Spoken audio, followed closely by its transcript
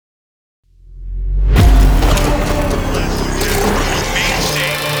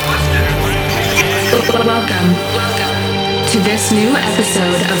Welcome to this new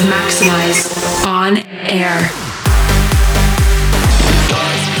episode of Maxximize On Air.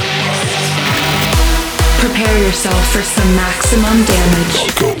 Prepare yourself for some maximum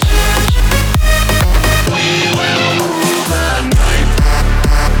damage.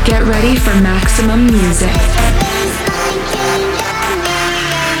 Get ready for maximum music.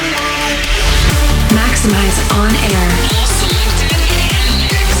 Maxximize On Air.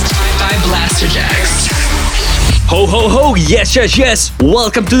 By Blasterjaxx. Ho ho ho, yes.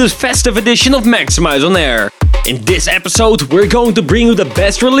 Welcome to this festive edition of Maxximize On Air. In this episode, we're going to bring you the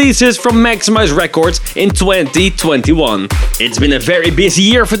best releases from Maxximize Records in 2021. It's been a very busy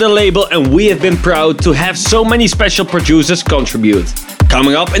year for the label and we have been proud to have so many special producers contribute.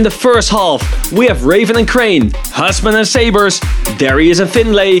 Coming up in the first half, we have Raven and Crane, Husband and Sabers, Darius and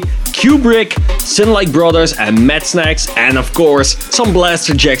Finlay, Kubrick, Sunlight Brothers and Mad Snacks, and of course, some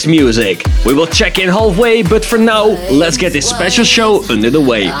Blasterjaxx music. We will check in halfway, but for now, let's get this special show under the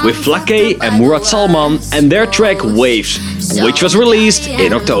way with Flake and Murat Salman and their track Waves, which was released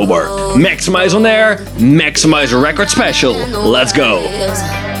in October. Maxximize On Air, Maxximize Record Special. Let's go.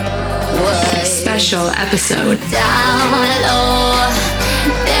 Special episode. Down low,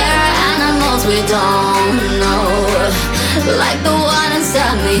 there are animals we don't know, like the one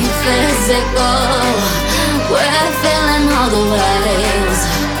inside me, physical. We're feeling all the waves.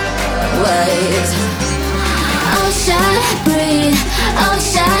 Ocean breathe,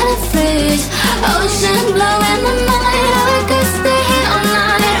 ocean freeze, ocean blow in the night. I could stay here all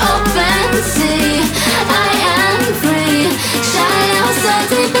night, open sea. I am free, shine out so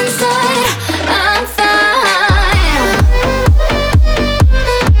deep inside. I'm fine.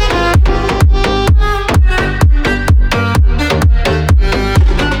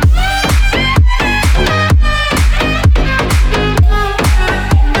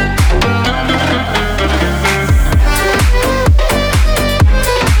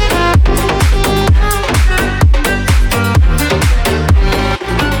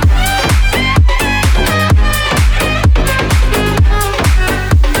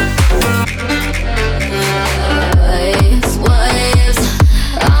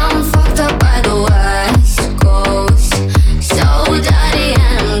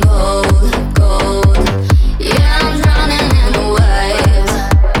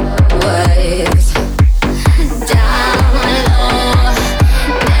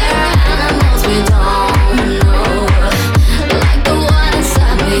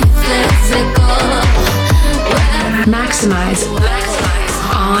 Maxximize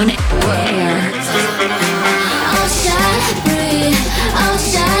On Air. Ocean breathe,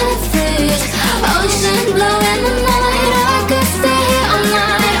 ocean freeze, ocean blow in the night. I could stay here all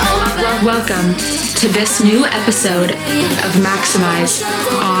night, open. Welcome to this new episode of Maxximize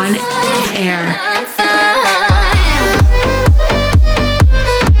On Air. I'm fine.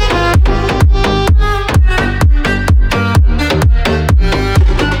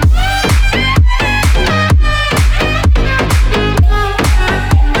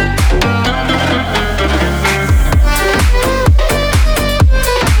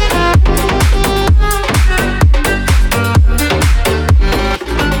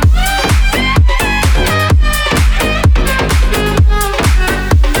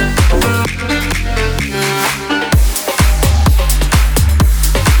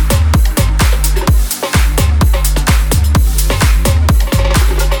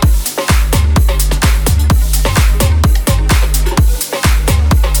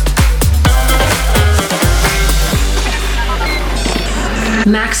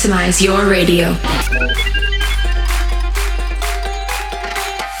 Maxximize your radio.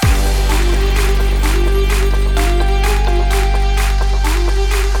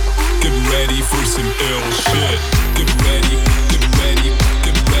 Get ready for some ill shit. Get ready, get ready,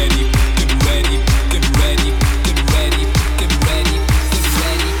 get ready, get ready, get ready, get ready, get ready, get ready,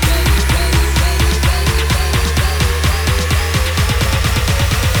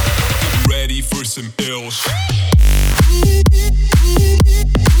 get ready for some ill shit.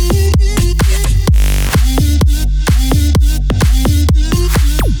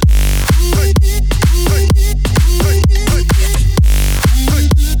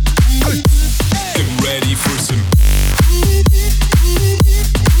 Get ready for some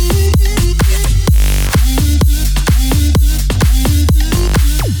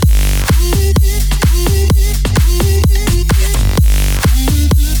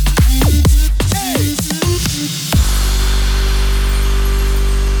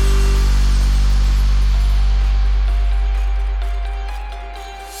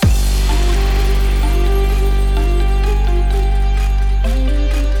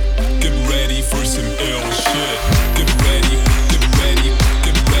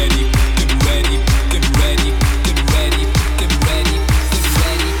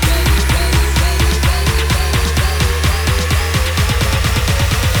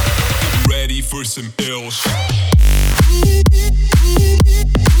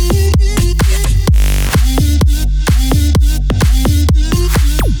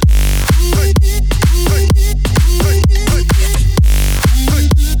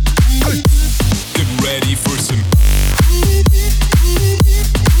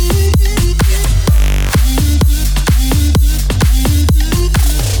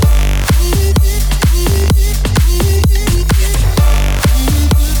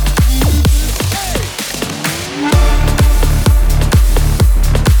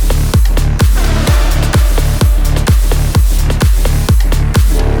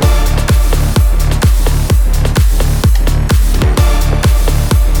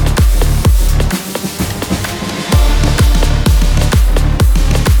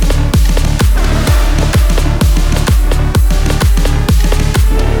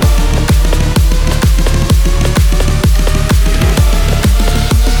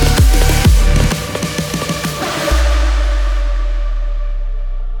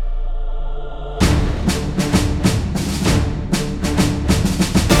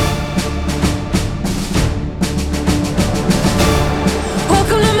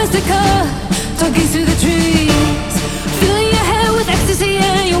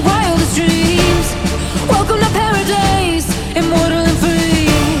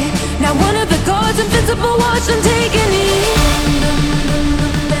watch them take a knee.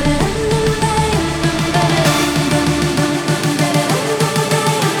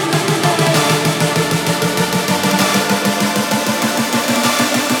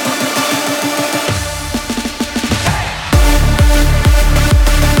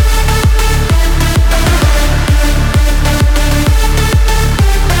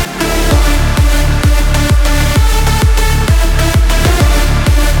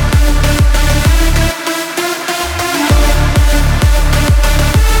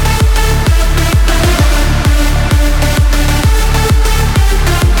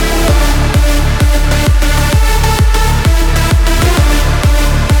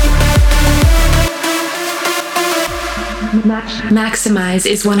 Maxximize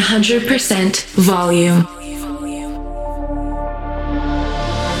is 100% volume.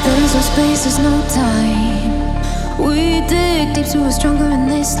 There's no space, there's no time. We dig deep so we're stronger in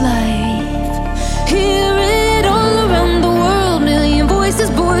this life. Hear it all around the world. Million voices,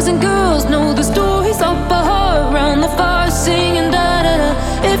 boys and girls know the stories of our heart. Round the fire singing da-da-da.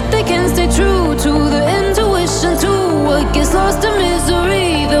 If they can stay true to the intuition to what gets lost in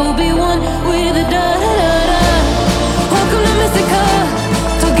misery, there'll be one with a da-da-da-da. Welcome to Mystica,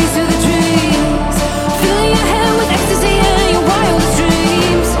 talk you through the trees. Filling your head with ecstasy and your wildest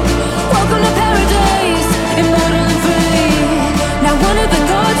dreams. Welcome to paradise, immortal and free. Now one of the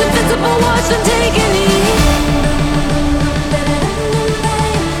gods, invincible, watch them take a knee.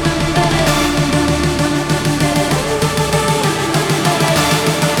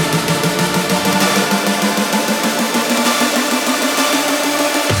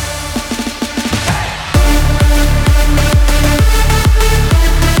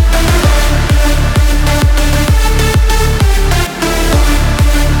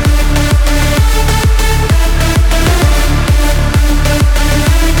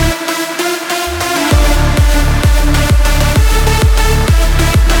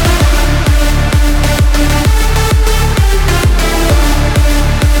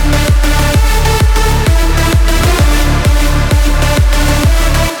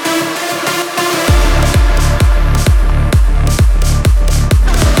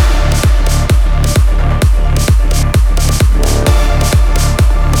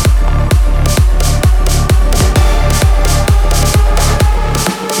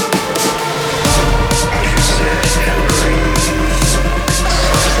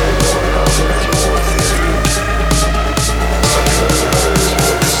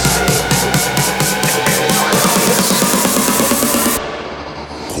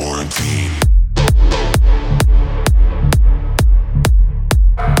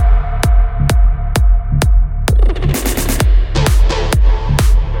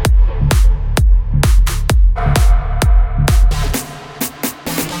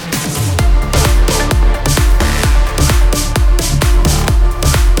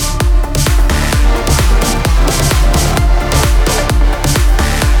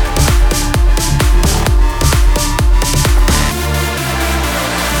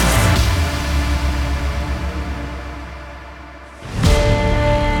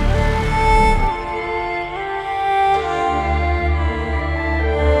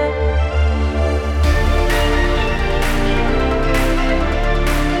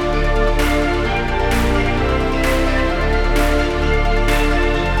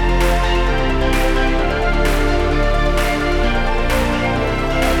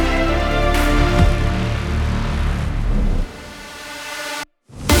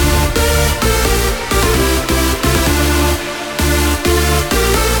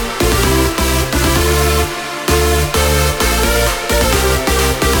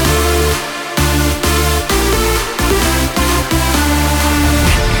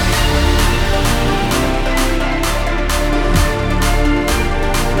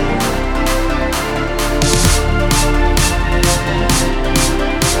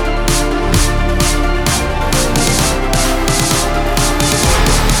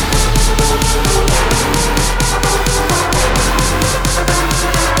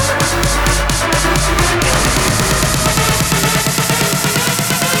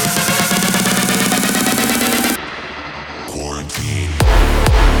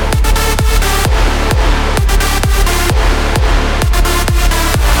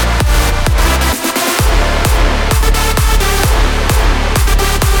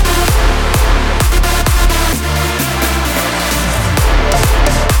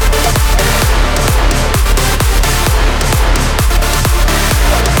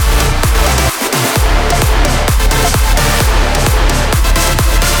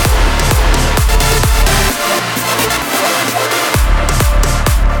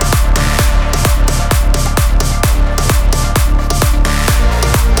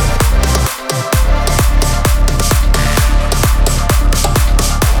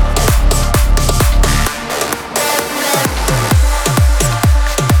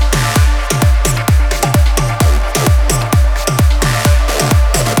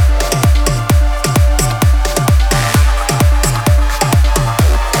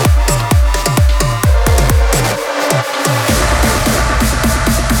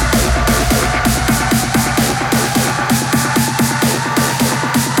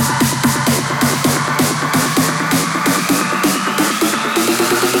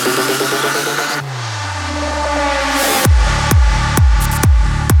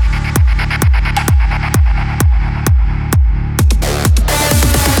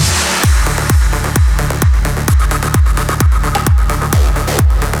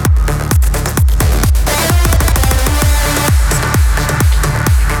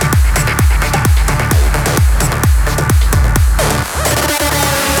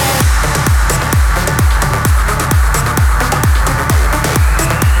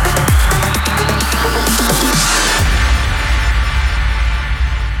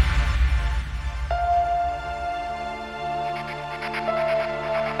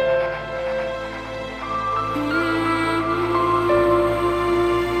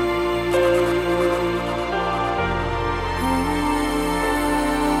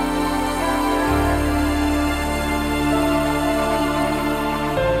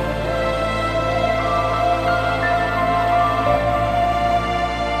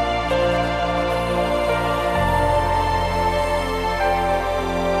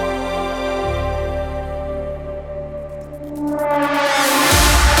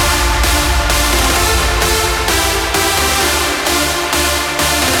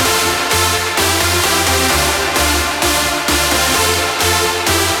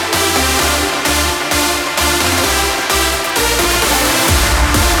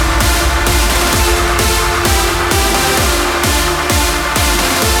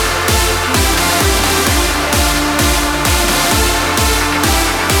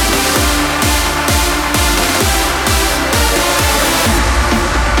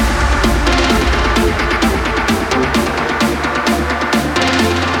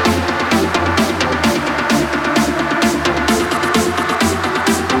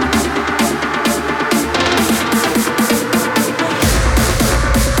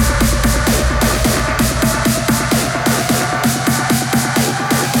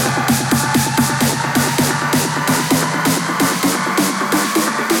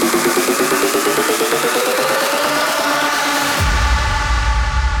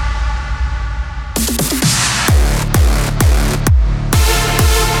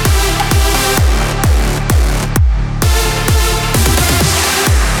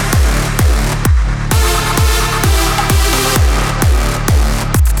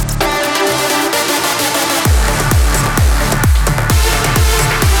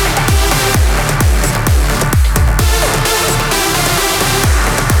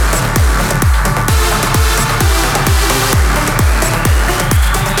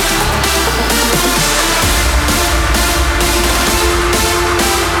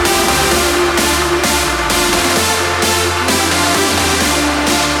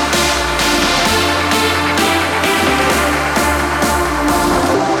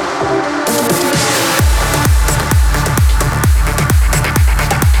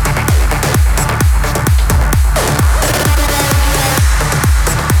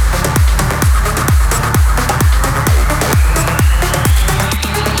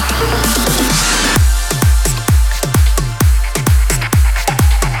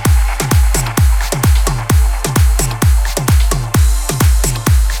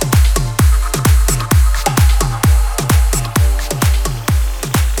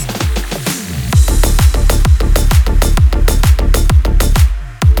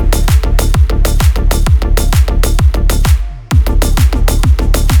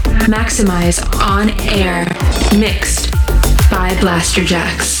 Maxximize On Air, mixed by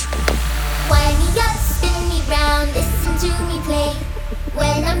Blasterjaxx. Wind me up, spin me round, listen to me play.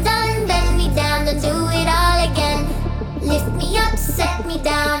 When I'm done, bend me down, don't do it all again. Lift me up, set me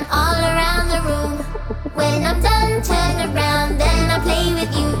down, all around the room. When I'm done, turn around, then I'll play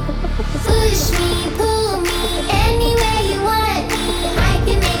with you. Push me, pull me, anywhere you want me. I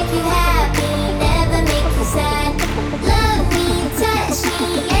can make you happy, never make you sad. Love me, touch me,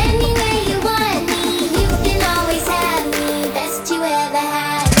 anywhere you want me. You can always have me, best you ever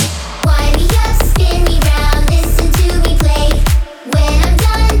had. Wind me up, spin me round, listen to me play. When I'm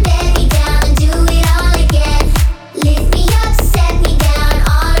done, bend me down, do it all again. Lift me up, set me down,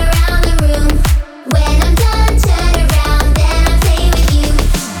 all around the room. When I'm done, turn around, then I'll play with you.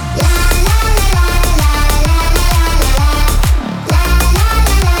 La la la la la la la la la la la la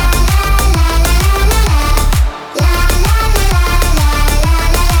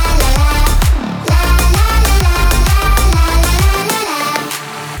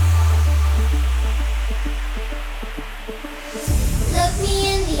Look me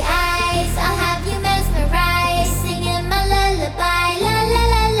in the eyes, I'll have you mesmerized, singing my lullaby, la la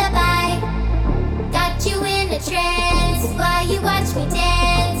lullaby. Got you in a trance while you watch me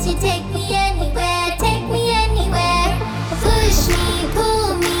dance. You take me anywhere, take me anywhere. Push me,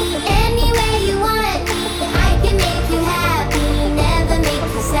 pull me, anywhere you want me. I can make you happy, never make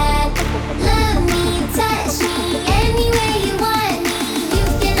you sad. Love me, touch me, anywhere you want me. You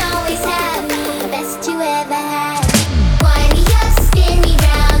can always have me, best you ever had. Wind me up, spin me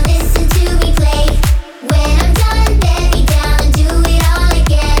round, listen to me play. When I'm done, bend me down, do it all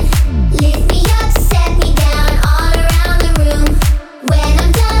again. Lift me up, set me down, all around the room. When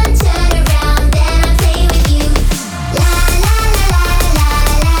I'm done, turn around, then I'll play with you. La la la la la la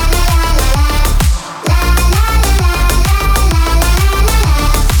la la la la la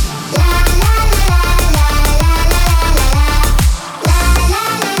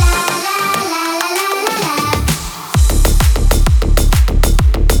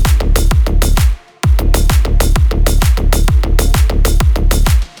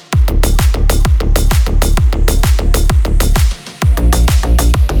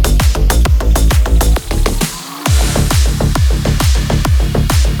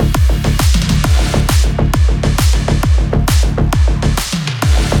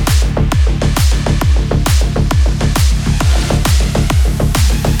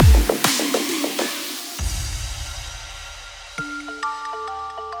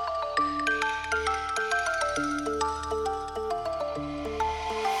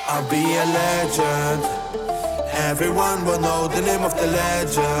I'll be a legend. Everyone will know the name of the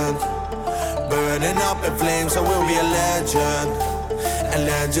legend. Burning up in flames, I will be a legend. And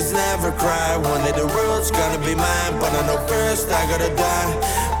legends never cry. One day the world's gonna be mine, but I know first I gotta die.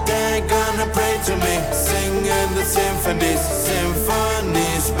 They're gonna pray to me, singing the symphonies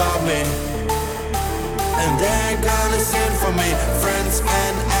about me. And they're gonna sing for me, friends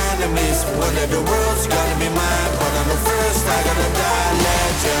and enemies. One day the world's gonna be mine, but I know first I gotta die.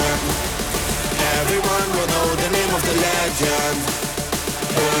 Legend. Everyone will know the name of the legend.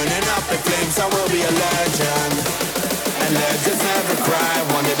 Burning up in flames, I will be a legend. And legends never cry.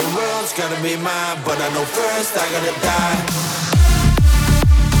 One day the world's gonna be mine, but I know first I gotta die.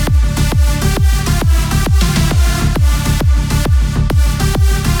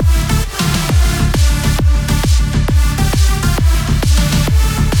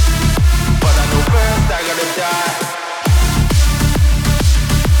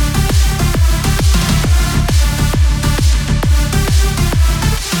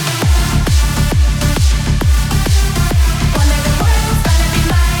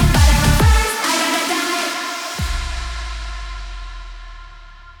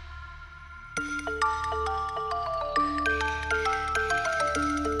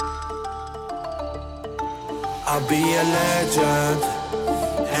 I'll be a legend.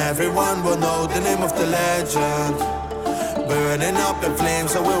 Everyone will know the name of the legend. Burning up in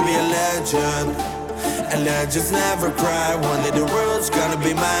flames, I will be a legend. And legends never cry. One day the world's gonna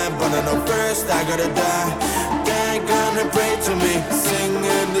be mine, but I know first I gotta die. They're gonna pray to me,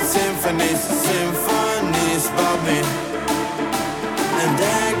 singing the symphonies about me. And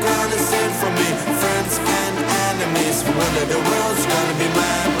they're gonna sing for me, friends and enemies. One day the world's gonna be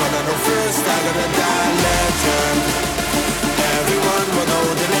mine, but I know first I gotta die. Legend. Everyone will know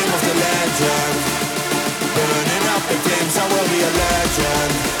the name of the legend. Burning up in flames, I will be a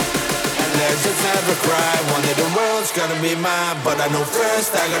legend. And legends never cry. One day the world's gonna be mine, but I know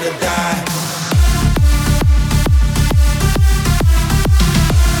first I gotta die.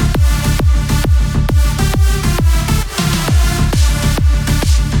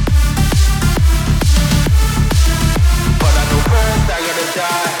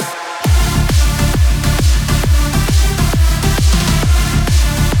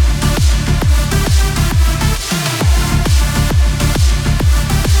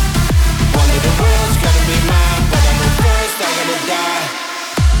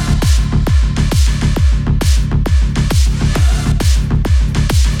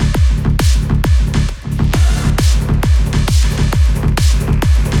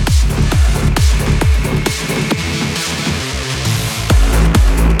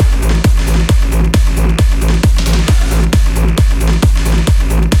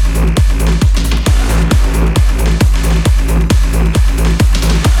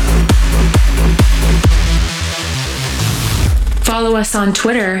 us on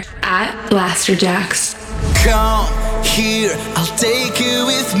Twitter at Blasterjaxx. Come here, I'll take you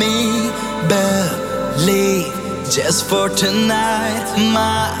with me. Believe just for tonight,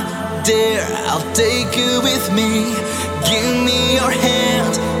 my dear. I'll take you with me. Give me your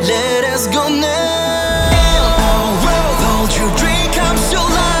hand, let us go now. Our world, hold your dream comes to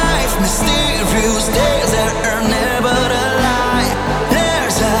life. Mysterious days that are never a lie.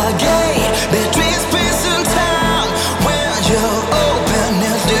 There's a gate between space and time. When you open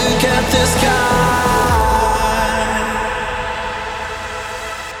and look at the sky.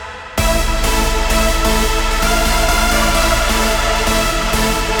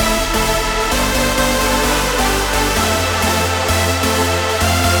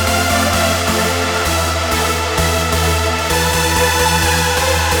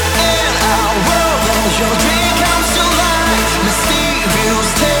 Your dream comes to life. Mysterious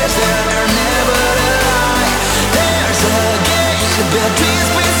tales that are never a lie. There's a gate between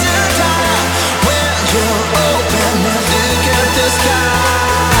space and time. When you open and look at the sky.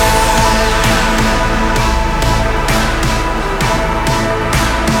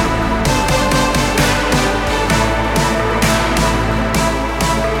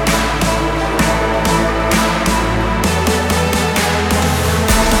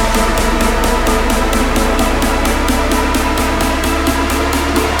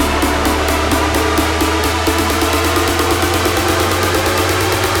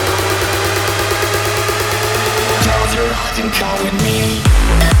 Come with me.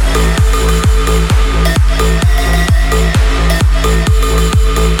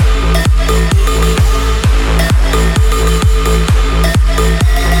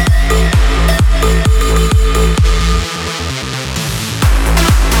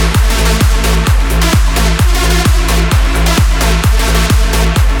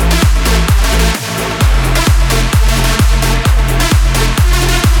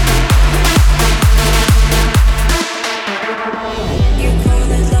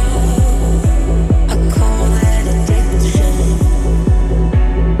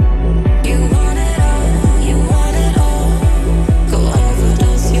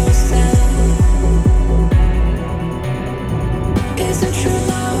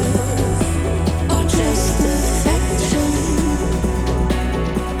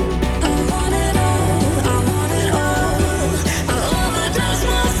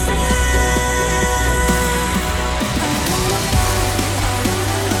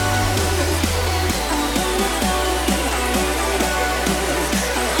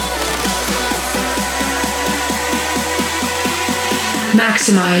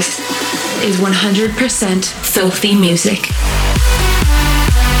 Maxximize is 100% filthy music.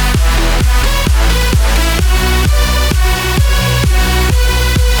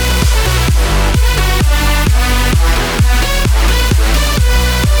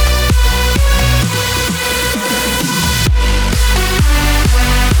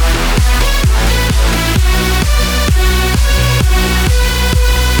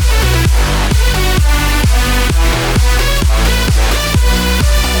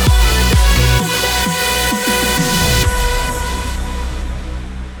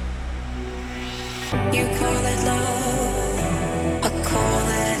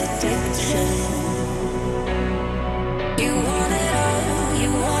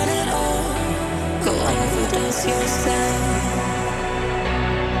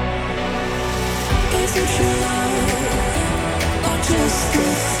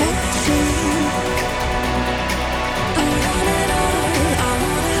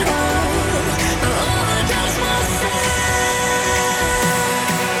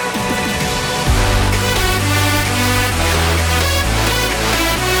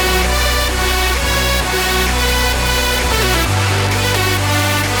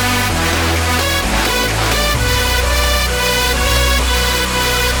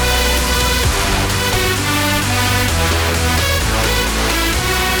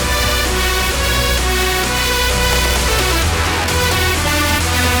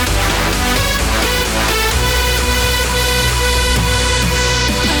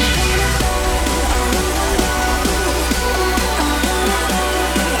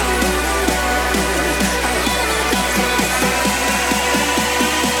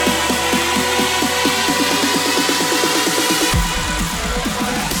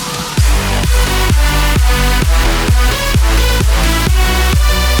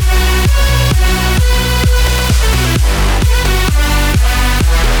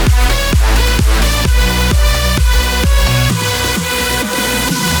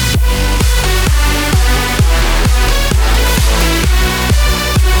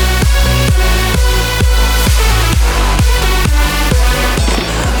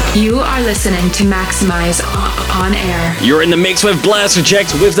 You are listening to Maxximize On Air. You're in the mix with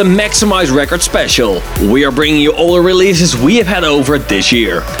Blasterjaxx with the Maxximize Record Special. We are bringing you all the releases we have had over this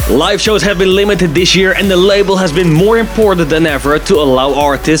year. Live shows have been limited this year and the label has been more important than ever to allow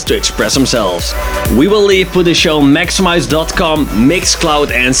artists to express themselves. We will put the show on Maxximize.com,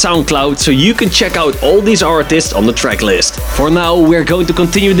 Mixcloud and Soundcloud so you can check out all these artists on the track list. For now, we're going to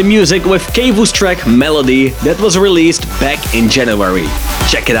continue the music with Kevu's track Melody that was released back in January.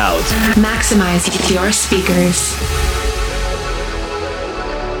 Check it out. Maxximize your speakers.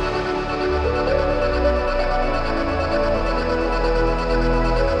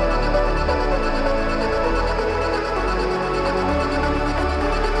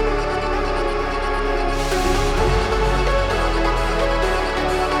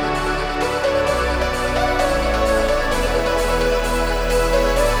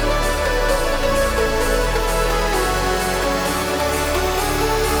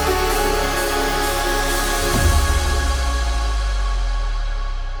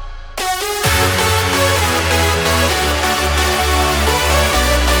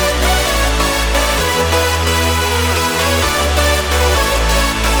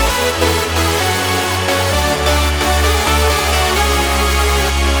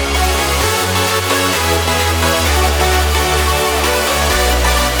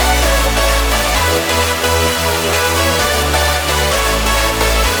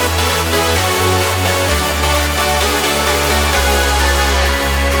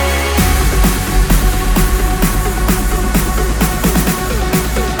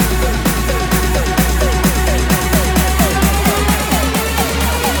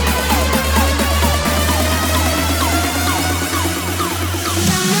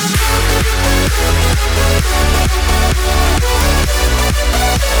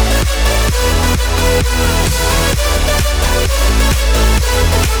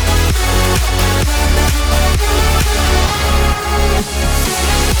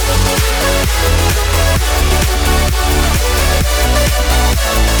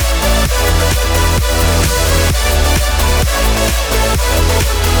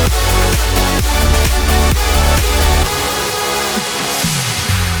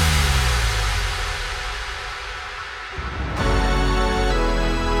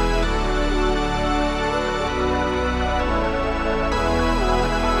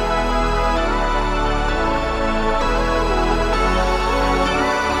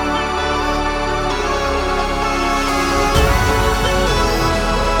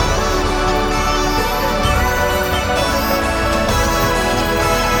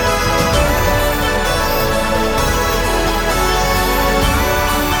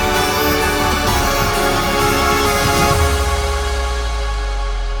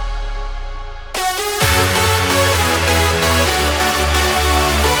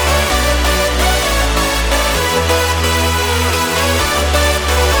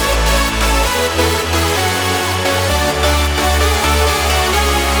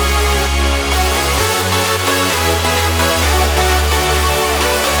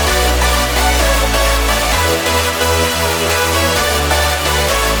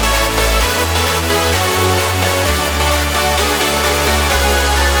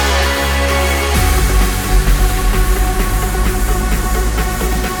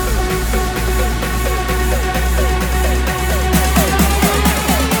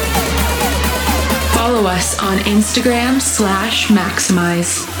 On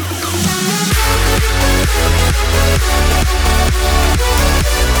Instagram/Maxximize.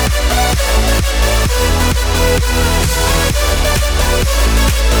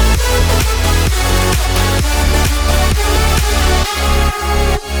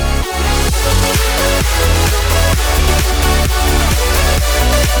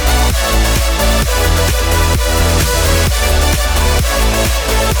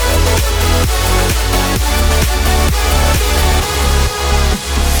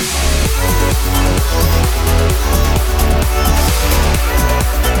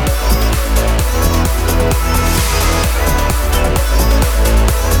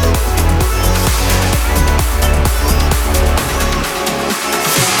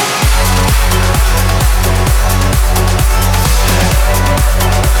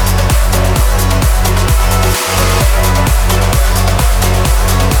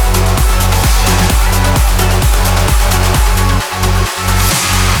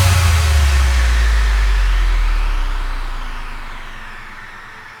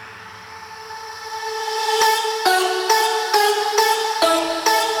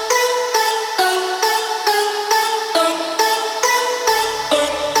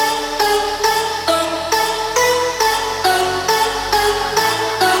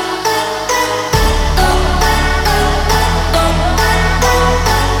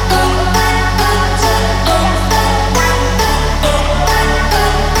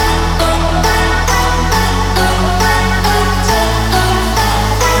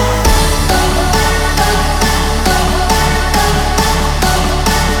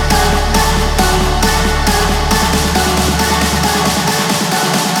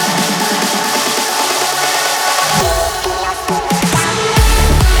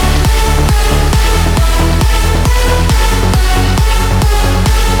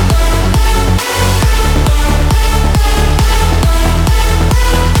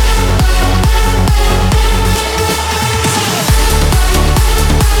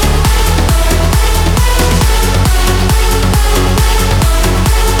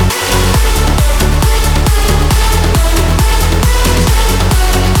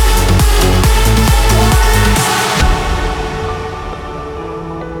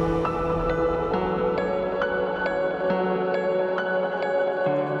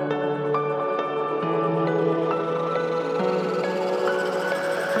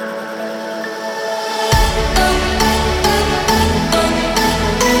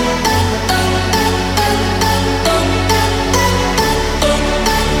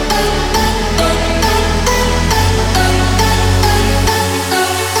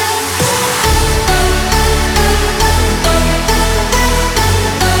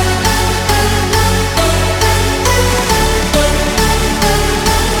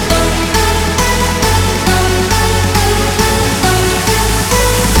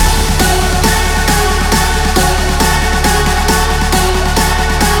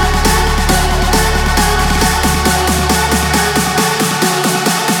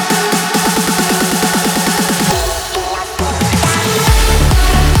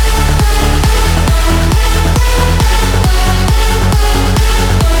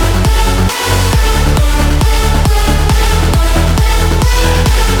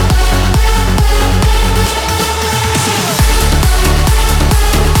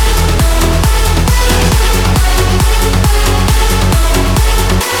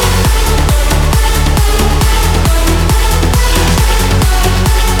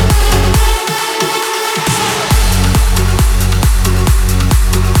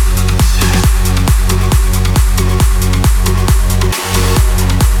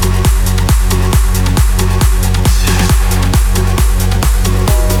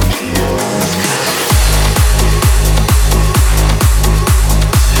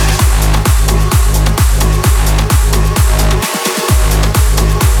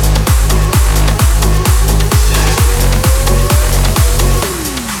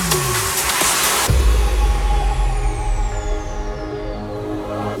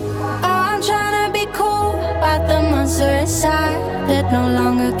 monster inside that no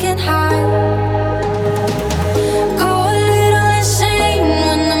longer can hide. Go a little insane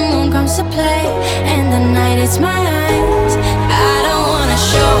when the moon comes to play, and the night is my eyes. I don't wanna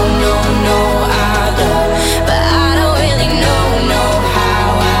show no other, but I don't really know how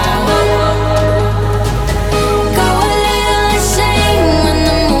I will. Go a little insane when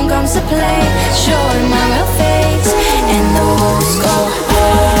the moon comes to play, showing my real face, and the wolves go.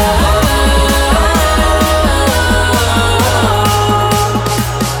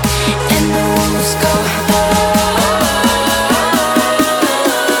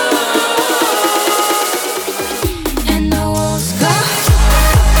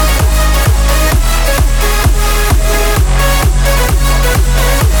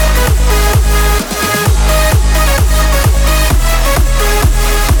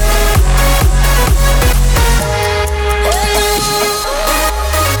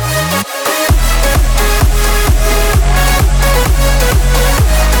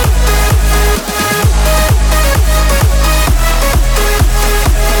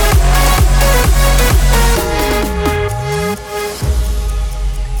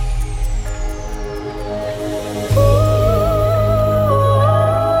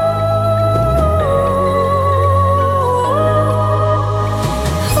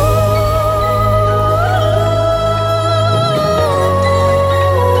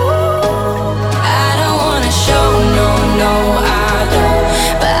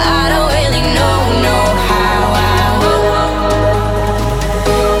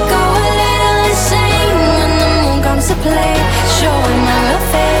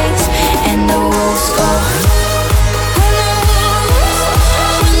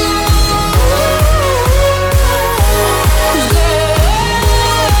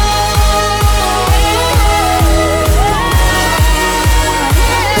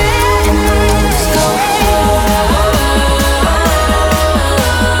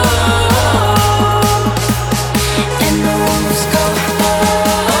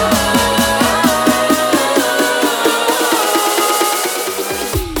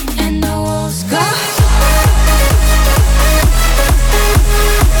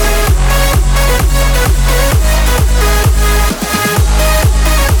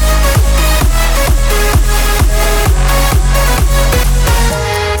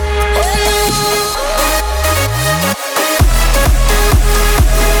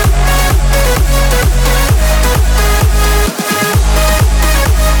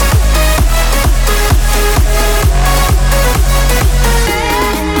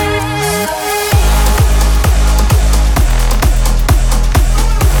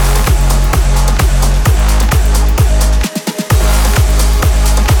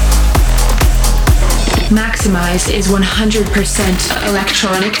 Maxximize is 100%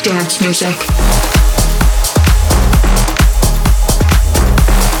 electronic dance music.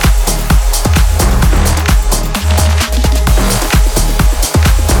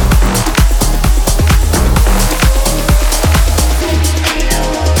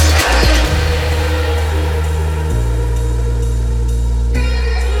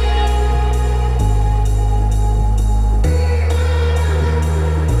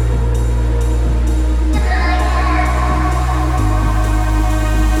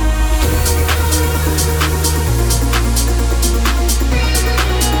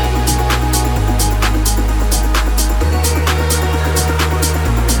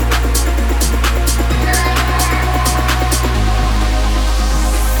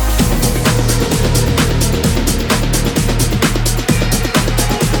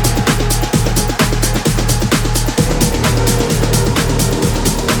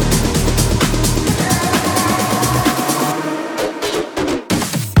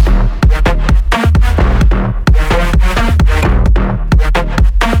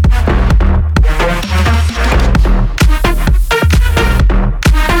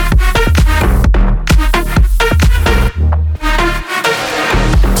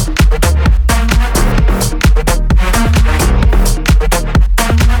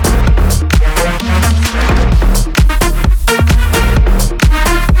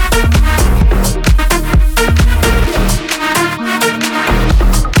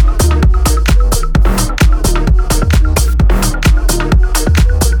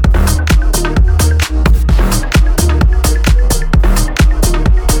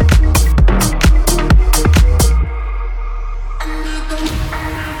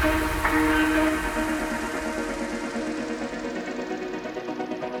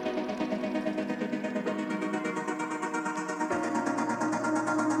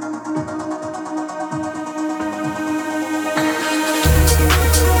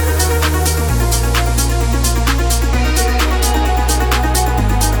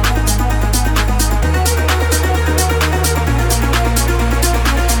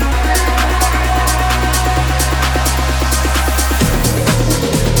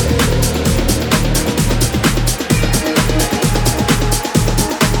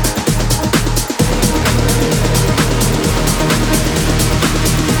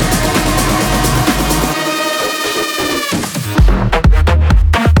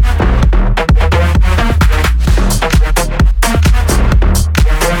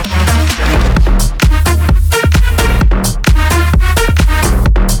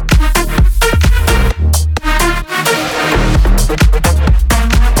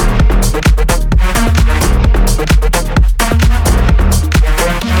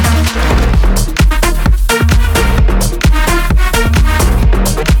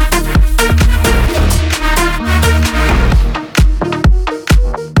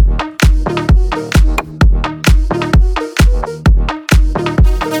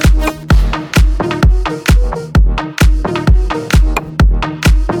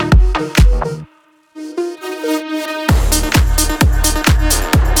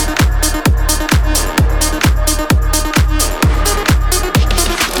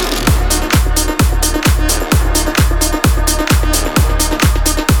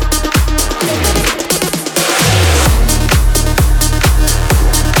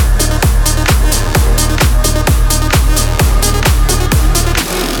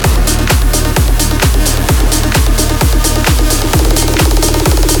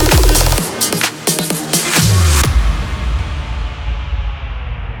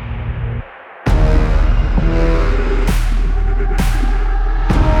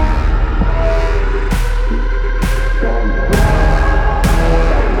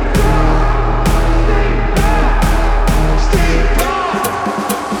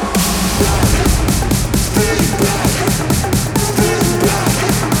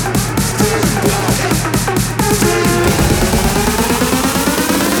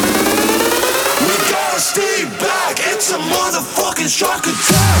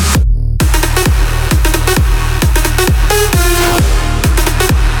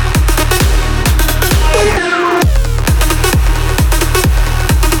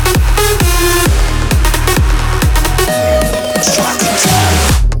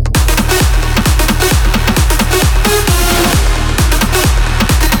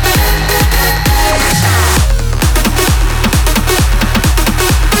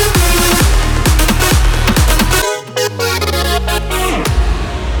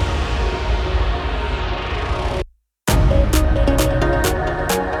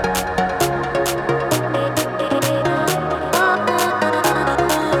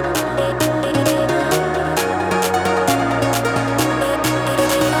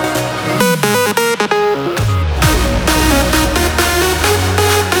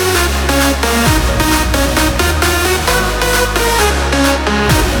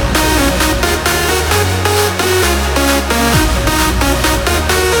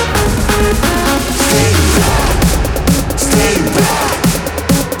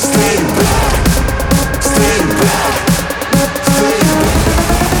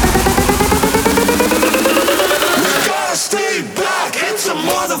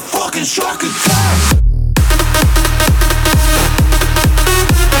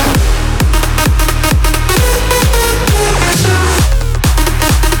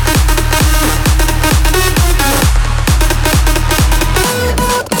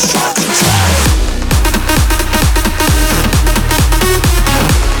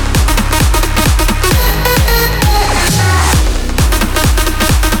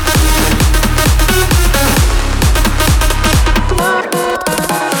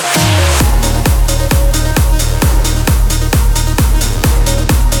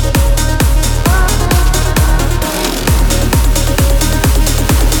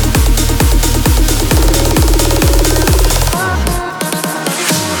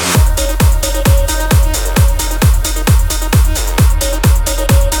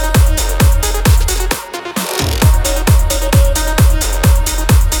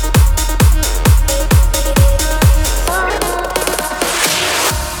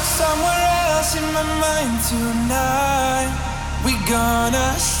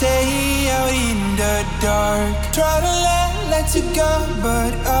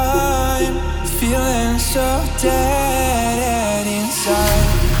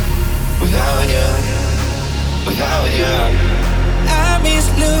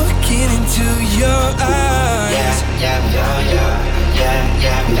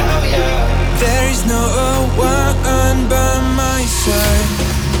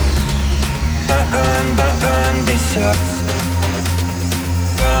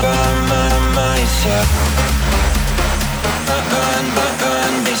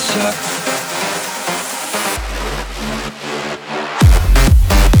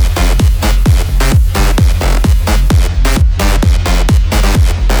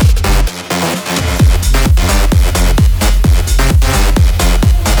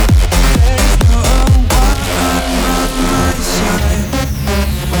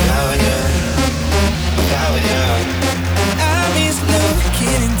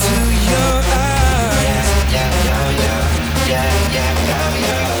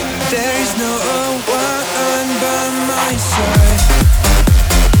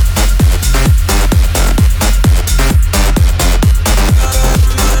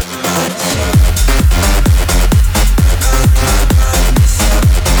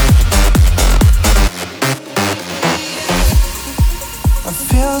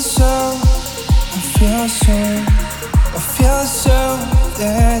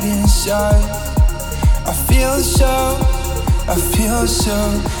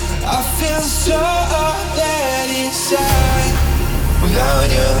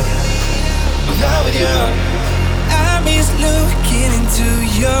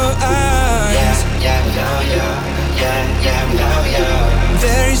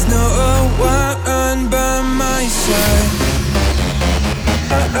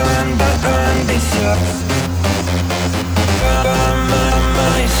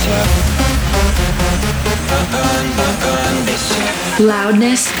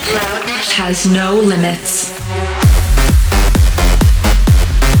 Loudness has no limits.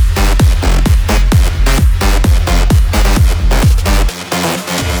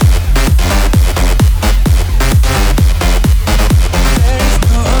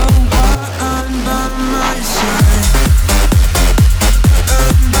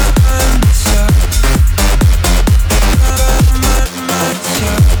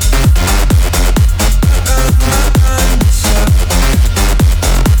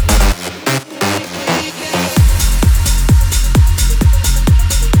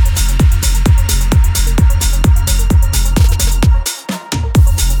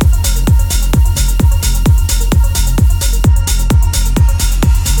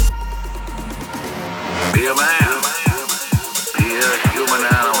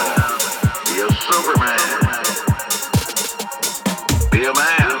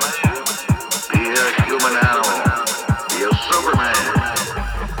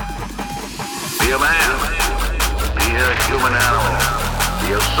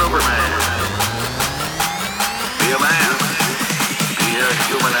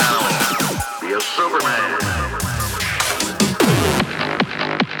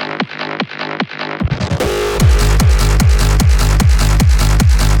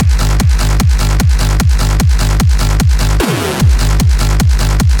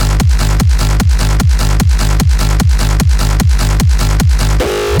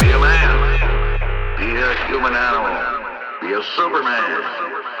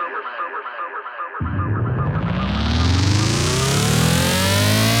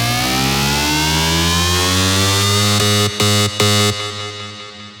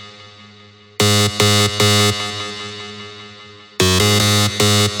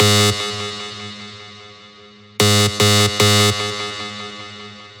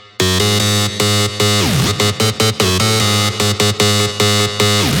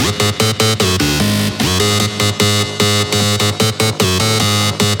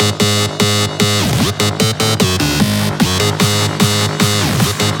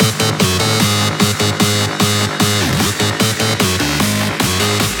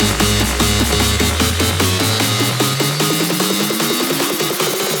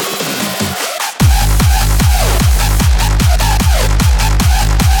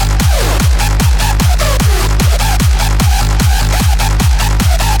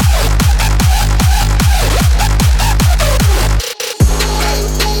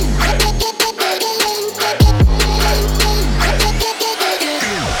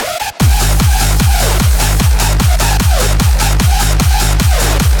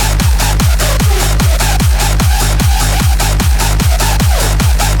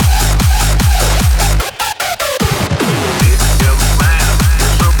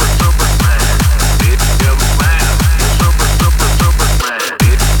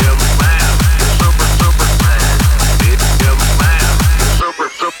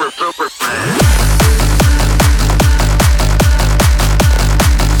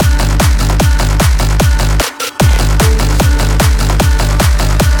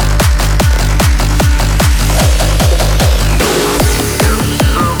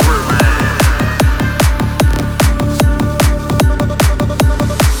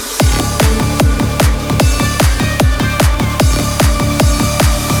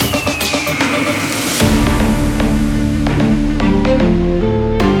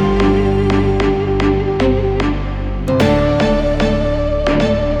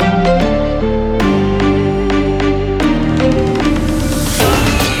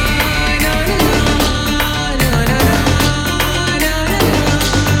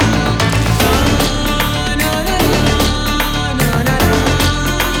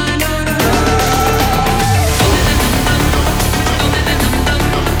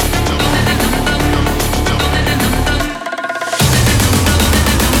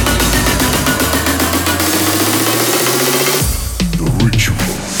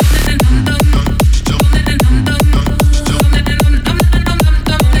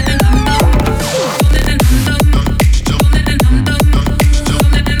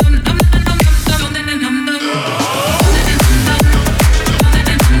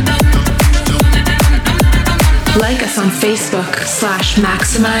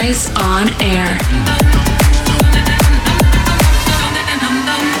 Facebook/Maxximize On Air.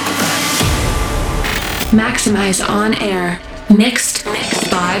 Maxximize On Air. Mixed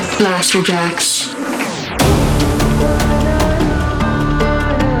by Blasterjaxx.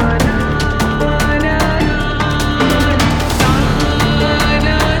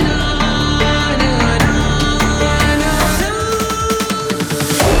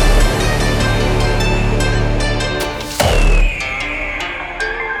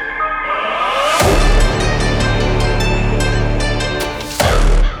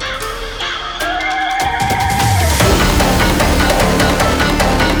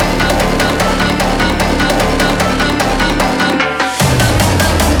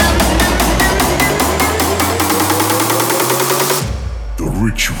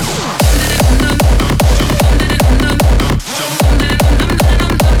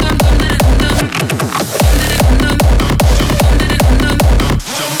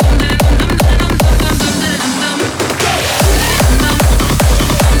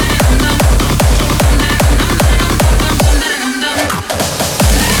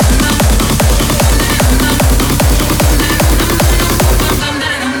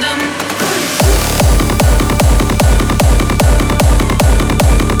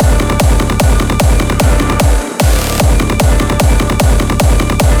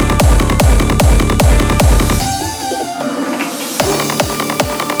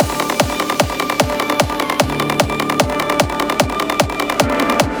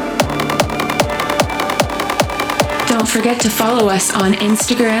 Don't forget to follow us on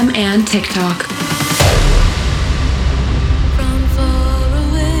Instagram and TikTok. From far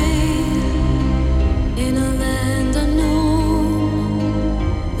away, in a land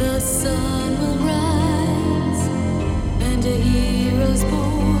unknown, the sun will rise, and a hero's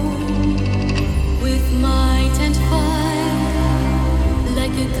born, with might and fire,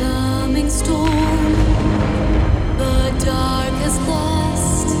 like a coming storm. The dark has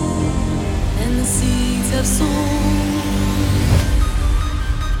lost, and the seeds have sown.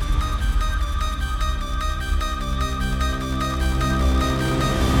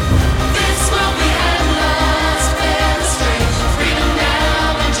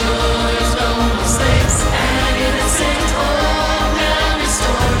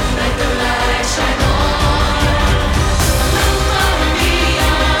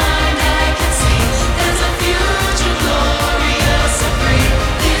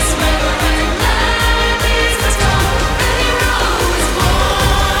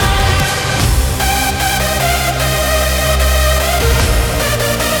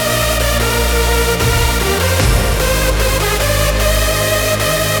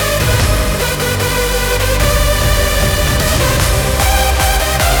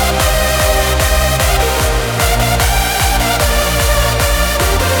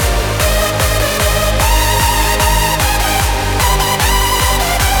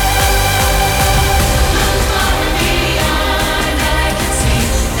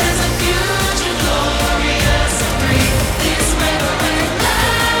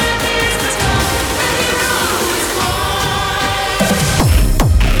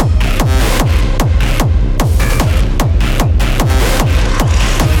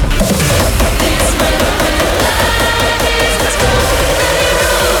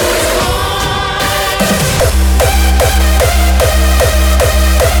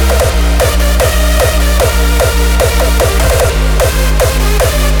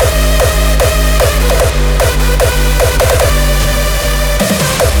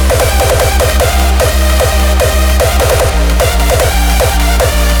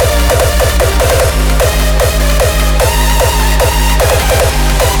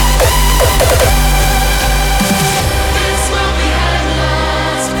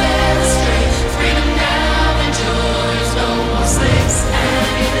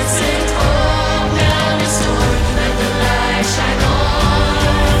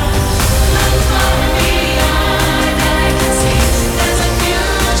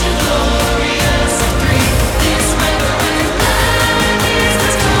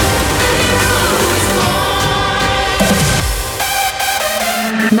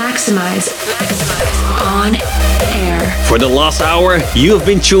 Maxximize On Air. For the last hour, you have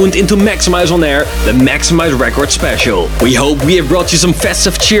been tuned into Maxximize On Air, the Maxximize Record Special. We hope we have brought you some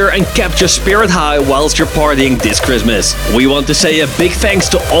festive cheer and kept your spirit high whilst you're partying this Christmas. We want to say a big thanks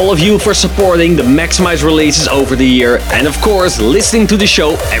to all of you for supporting the Maxximize releases over the year and of course listening to the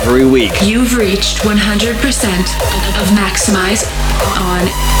show every week. You've reached 100% of Maxximize On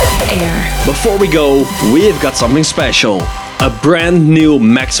Air. Before we go, we've got something special. a brand new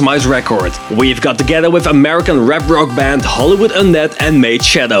Maxximize record. We've got together with American rap rock band Hollywood Undead and made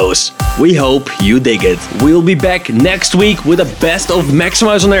Shadows. We hope you dig it. We'll be back next week with a best of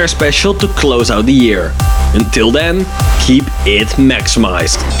Maxximize On Air special to close out the year. Until then, keep it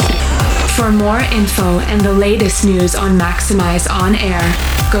maximized. For more info and the latest news on Maxximize On Air,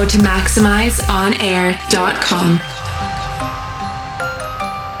 go to maxximizeonair.com.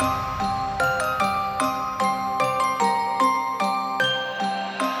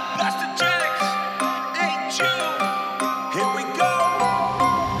 Blasterjaxx, ain't you? Here we go.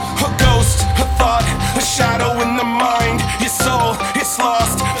 A ghost, a thought, a shadow in the mind. Your soul, it's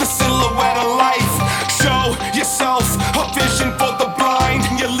lost, the silhouette of life. Show yourself, a vision for the blind.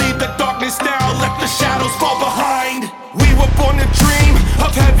 You leave the darkness now, let the shadows fall behind. We were born to dream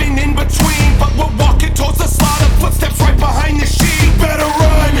of heaven in between, but we're walking towards the slaughter, footsteps right behind the sheet. Better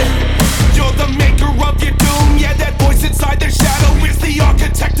run, you're the maker of your doom. Yeah, that voice inside the shadow is the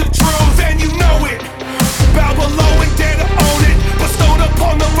architect of truth, and you know it. Bow below and dare to own it, bestowed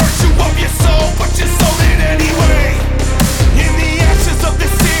upon the virtue of your soul, but you sold it anyway. In the ashes of the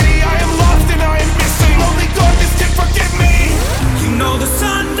city, I am lost and I am missing. Only darkness can forgive me. You know the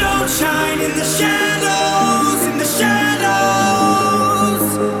sun don't shine in the shadows,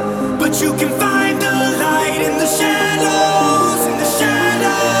 but you can find the light in the shadows,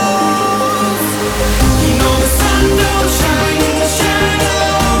 You know the sun don't shine in the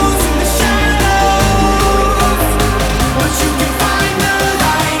shadows, but you can find the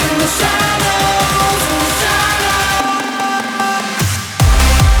light in the shadows,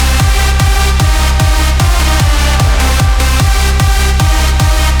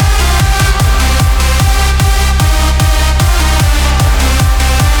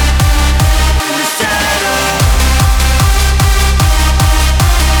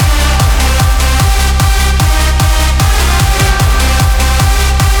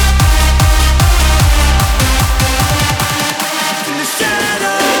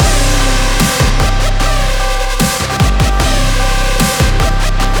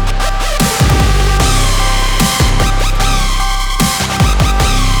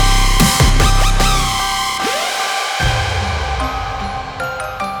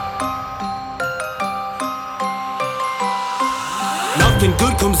 Nothing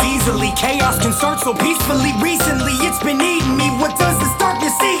good comes easily. Chaos can start so peacefully. Recently, it's been eating me. What does this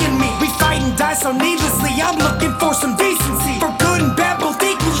darkness see in me? We fight and die so needlessly. I'm looking for some decency. For good and bad, both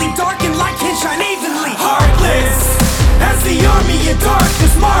equally. Dark and light can shine evenly. Heartless, as the army of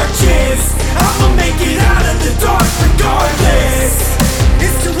darkness marches. I'ma make it out of the dark regardless.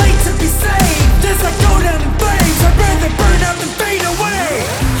 It's too late to be saved. As I go down in flames, I'd rather burn out than fade away.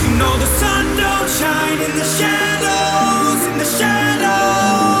 You know the sun don't shine in the shadows,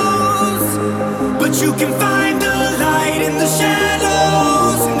 but you can find the light in the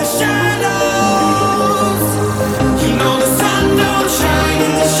shadows, You know the sun don't shine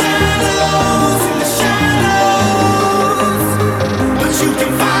in the shadows, but you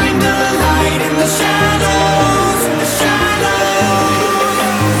can find the light in the shadows,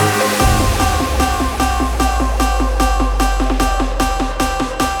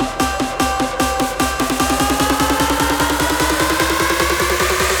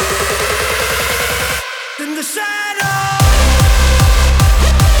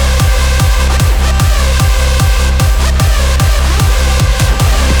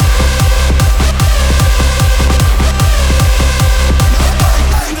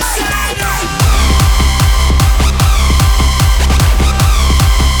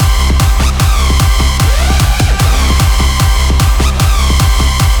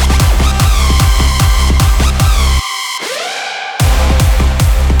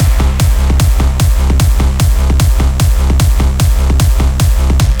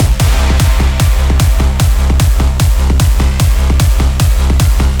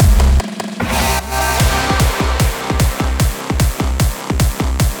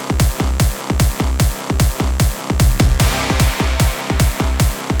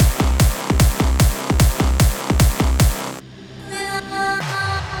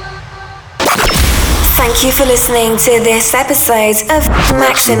 Thank you for listening to this episode of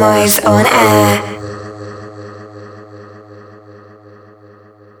Maxximize On Air.